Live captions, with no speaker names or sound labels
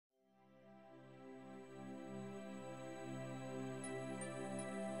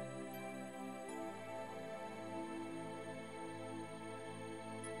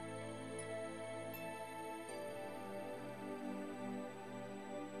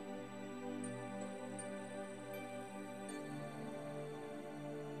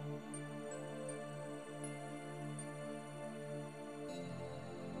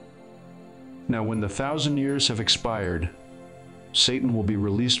Now, when the 1,000 years have expired, Satan will be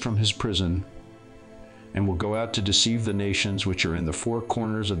released from his prison and will go out to deceive the nations which are in the four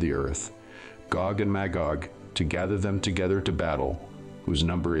corners of the earth, Gog and Magog, to gather them together to battle, whose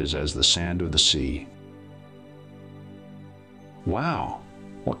number is as the sand of the sea. Wow!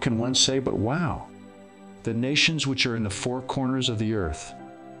 What can one say but wow? The nations which are in the four corners of the earth.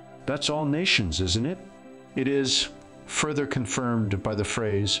 That's all nations, isn't it? It is further confirmed by the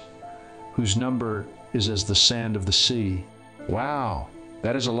phrase, whose number is as the sand of the sea. Wow,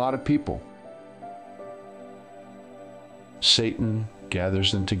 that is a lot of people. Satan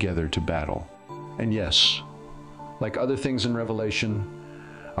gathers them together to battle. And yes, like other things in Revelation,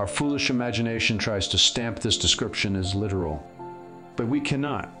 our foolish imagination tries to stamp this description as literal. But we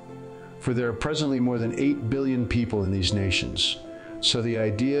cannot, for there are presently more than 8 billion people in these nations. So the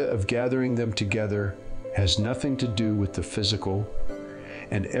idea of gathering them together has nothing to do with the physical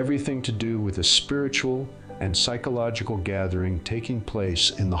and everything to do with a spiritual and psychological gathering taking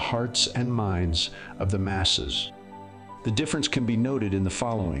place in the hearts and minds of the masses. The difference can be noted in the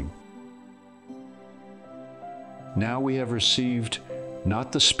following. Now we have received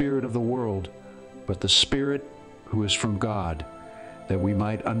not the spirit of the world, but the Spirit who is from God, that we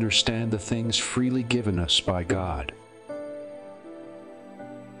might understand the things freely given us by God.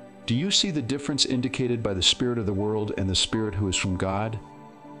 Do you see the difference indicated by the spirit of the world and the Spirit who is from God?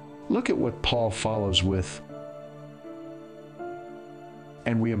 Look at what Paul follows with.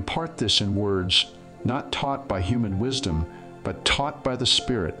 And we impart this in words not taught by human wisdom, but taught by the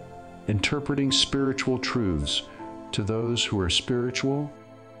Spirit, interpreting spiritual truths to those who are spiritual.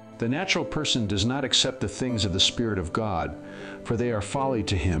 The natural person does not accept the things of the Spirit of God, for they are folly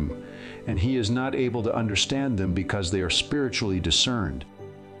to him, and he is not able to understand them because they are spiritually discerned.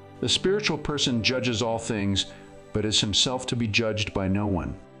 The spiritual person judges all things, but is himself to be judged by no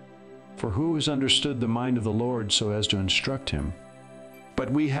one. For who has understood the mind of the Lord so as to instruct him? But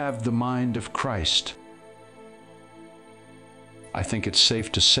we have the mind of Christ. I think it's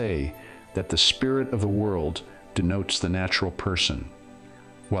safe to say that the spirit of the world denotes the natural person,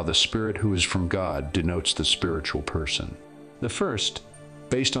 while the Spirit who is from God denotes the spiritual person. The first,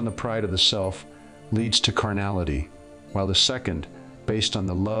 based on the pride of the self, leads to carnality, while the second, based on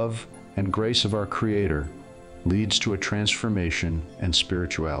the love and grace of our Creator, leads to a transformation and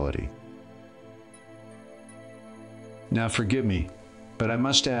spirituality. Now forgive me, but I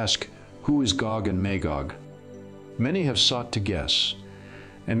must ask, who is Gog and Magog? Many have sought to guess,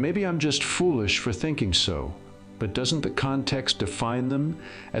 and maybe I'm just foolish for thinking so, but doesn't the context define them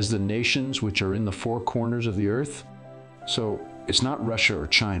as the nations which are in the four corners of the earth? So it's not Russia or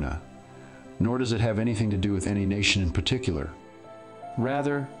China, nor does it have anything to do with any nation in particular.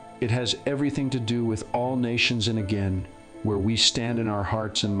 Rather, it has everything to do with all nations, and again, where we stand in our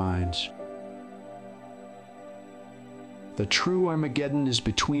hearts and minds. The true Armageddon is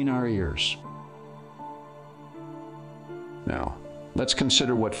between our ears. Now, let's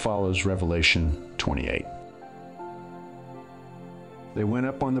consider what follows Revelation 28. They went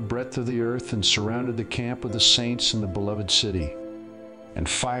up on the breadth of the earth and surrounded the camp of the saints in the beloved city. And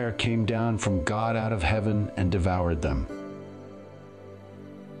fire came down from God out of heaven and devoured them.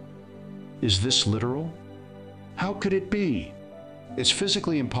 Is this literal? How could it be? It's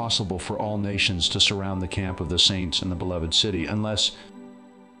physically impossible for all nations to surround the camp of the saints in the beloved city unless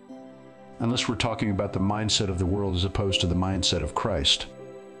we're talking about the mindset of the world as opposed to the mindset of Christ.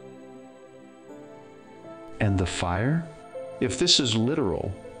 And the fire? If this is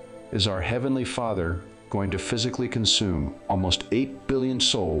literal, is our Heavenly Father going to physically consume almost 8 billion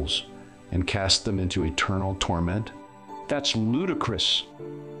souls and cast them into eternal torment? That's ludicrous.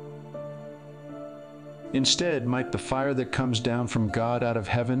 Instead, might the fire that comes down from God out of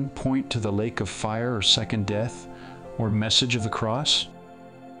heaven point to the lake of fire or second death or message of the cross?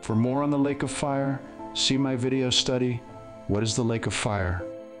 For more on the lake of fire, see my video study, What is the Lake of Fire?,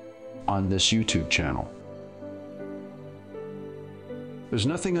 on this YouTube channel. There's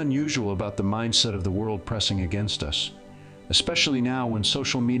nothing unusual about the mindset of the world pressing against us, especially now when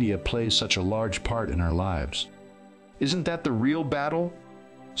social media plays such a large part in our lives. Isn't that the real battle?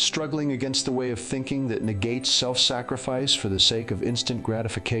 Struggling against the way of thinking that negates self-sacrifice for the sake of instant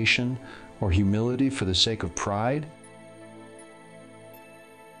gratification or humility for the sake of pride?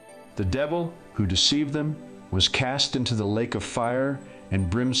 The devil, who deceived them, was cast into the lake of fire and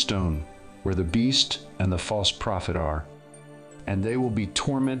brimstone, where the beast and the false prophet are, and they will be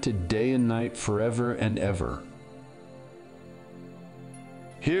tormented day and night forever and ever.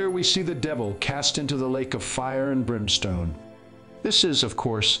 Here we see the devil cast into the lake of fire and brimstone. This is, of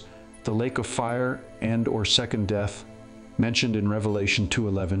course, the lake of fire and or second death mentioned in Revelation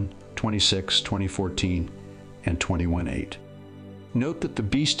 2:11, 26, 20:14, and 21:8. Note that the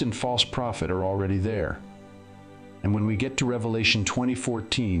beast and false prophet are already there. And when we get to Revelation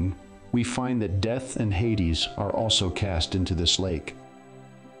 20:14, we find that death and Hades are also cast into this lake.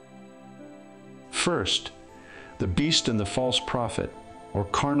 First, the beast and the false prophet, or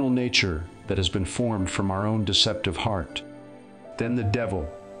carnal nature that has been formed from our own deceptive heart. Then the devil,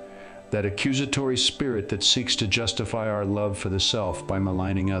 that accusatory spirit that seeks to justify our love for the self by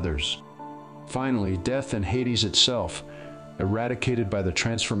maligning others. Finally, death and Hades itself, eradicated by the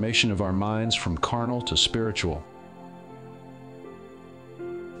transformation of our minds from carnal to spiritual.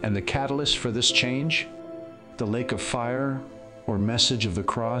 And the catalyst for this change? The lake of fire, or message of the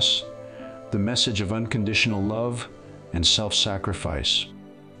cross, the message of unconditional love and self-sacrifice.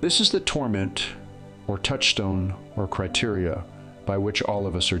 This is the torment, or touchstone, or criteria by which all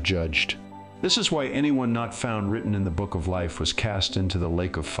of us are judged. This is why anyone not found written in the book of life was cast into the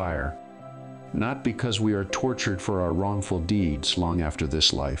lake of fire. Not because we are tortured for our wrongful deeds long after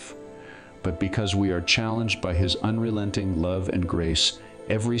this life, but because we are challenged by His unrelenting love and grace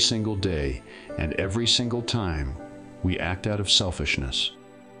every single day and every single time we act out of selfishness.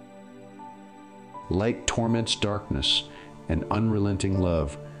 Light torments darkness, and unrelenting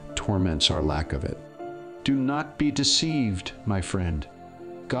love torments our lack of it. Do not be deceived, my friend.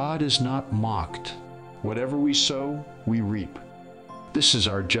 God is not mocked. Whatever we sow, we reap. This is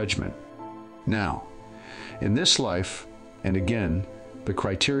our judgment. Now, in this life, and again, the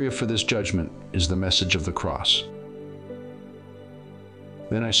criteria for this judgment is the message of the cross.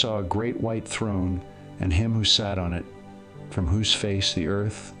 Then I saw a great white throne, and Him who sat on it, from whose face the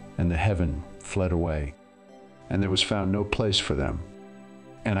earth and the heaven fled away, and there was found no place for them.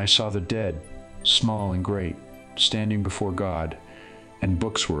 And I saw the dead, small and great, standing before God, and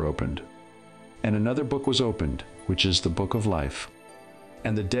books were opened. And another book was opened, which is the book of life.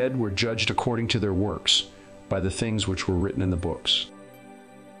 And the dead were judged according to their works, by the things which were written in the books.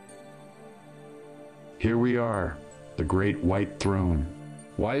 Here we are, the great white throne.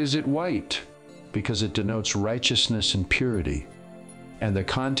 Why is it white? Because it denotes righteousness and purity. And the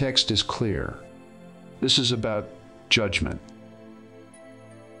context is clear. This is about judgment.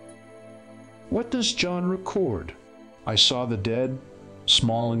 What does John record? I saw the dead,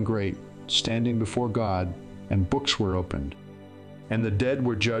 small and great, standing before God, and books were opened. And the dead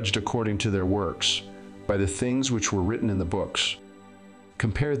were judged according to their works, by the things which were written in the books.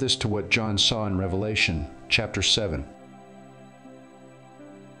 Compare this to what John saw in Revelation, chapter 7.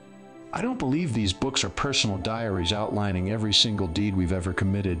 I don't believe these books are personal diaries outlining every single deed we've ever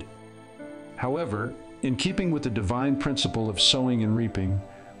committed. However, in keeping with the divine principle of sowing and reaping,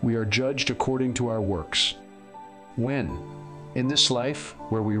 we are judged according to our works. When? In this life,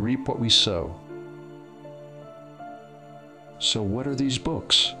 where we reap what we sow. So what are these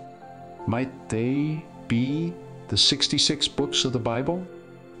books? Might they be the 66 books of the Bible?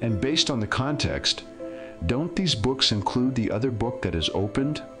 And based on the context, don't these books include the other book that is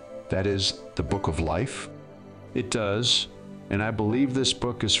opened? That is, the book of life? It does, and I believe this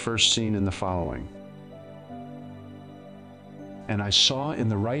book is first seen in the following. And I saw in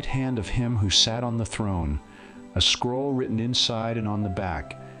the right hand of Him who sat on the throne a scroll written inside and on the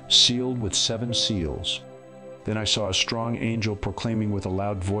back, sealed with 7 seals. Then I saw a strong angel proclaiming with a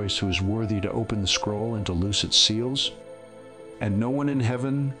loud voice, who is worthy to open the scroll and to loose its seals. And no one in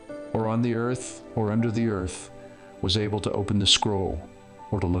heaven, or on the earth, or under the earth, was able to open the scroll,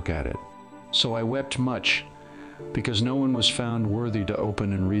 or to look at it. So I wept much, because no one was found worthy to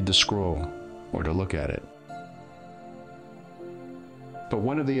open and read the scroll, or to look at it. But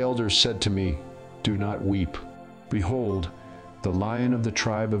one of the elders said to me, Do not weep. Behold, the Lion of the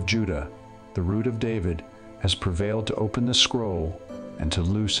tribe of Judah, the Root of David, has prevailed to open the scroll and to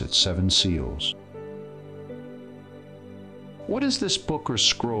loose its 7 seals. What is this book or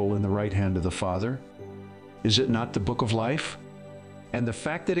scroll in the right hand of the Father? Is it not the book of life? And the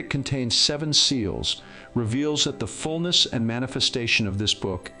fact that it contains 7 seals reveals that the fullness and manifestation of this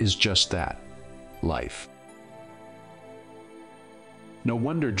book is just that, life. No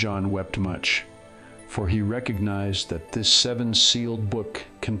wonder John wept much, for he recognized that this 7-sealed book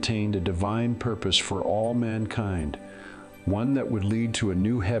contained a divine purpose for all mankind, one that would lead to a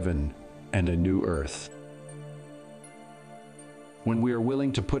new heaven and a new earth. When we are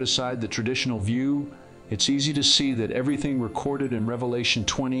willing to put aside the traditional view, it's easy to see that everything recorded in Revelation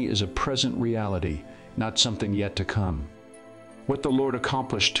 20 is a present reality, not something yet to come. What the Lord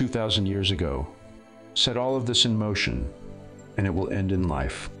accomplished 2,000 years ago set all of this in motion, and it will end in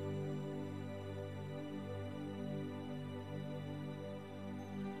life.